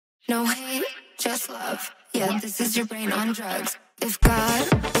No hate, just love. Yeah, this is your brain on drugs. If God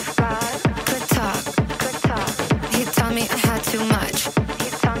could talk, he'd tell me I had too much.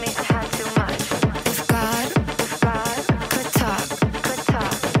 He'd tell me I had too much. If God could talk,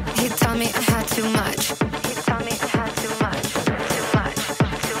 he'd tell me I had too much. He'd tell me I had too much. Too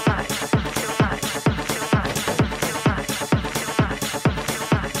much, too much, too much, too much, too much,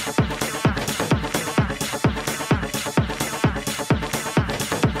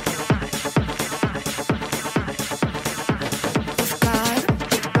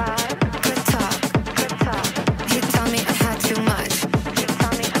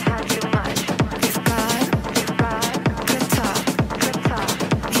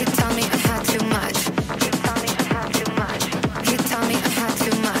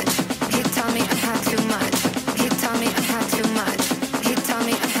 much, too much, too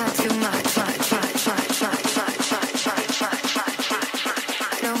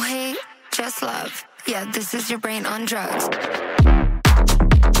love. Yeah, this is your brain on drugs.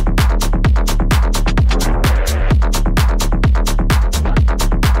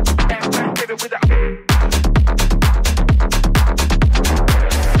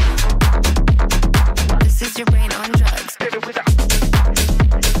 This is your brain on drugs.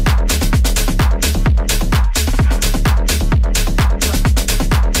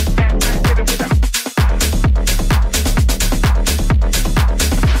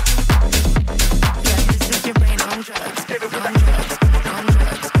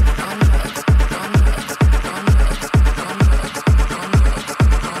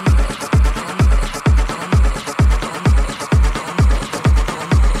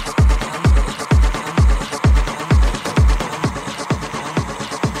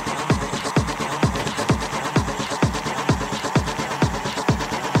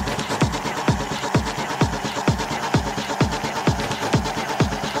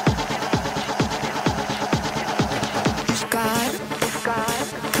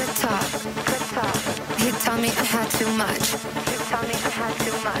 He'd tell me I had too much. He'd tell me I had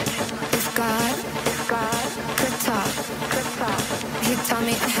too much. If God could talk, he'd tell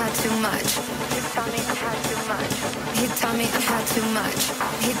me I had too much. He'd tell me I had too much. He'd tell me I had too much.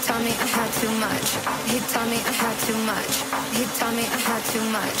 He'd tell me I had too much. He'd tell me I had too much. He'd tell me I had too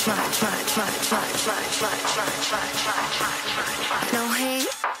much. No hate,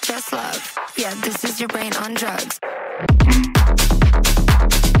 just love. Yeah, this is your brain on drugs.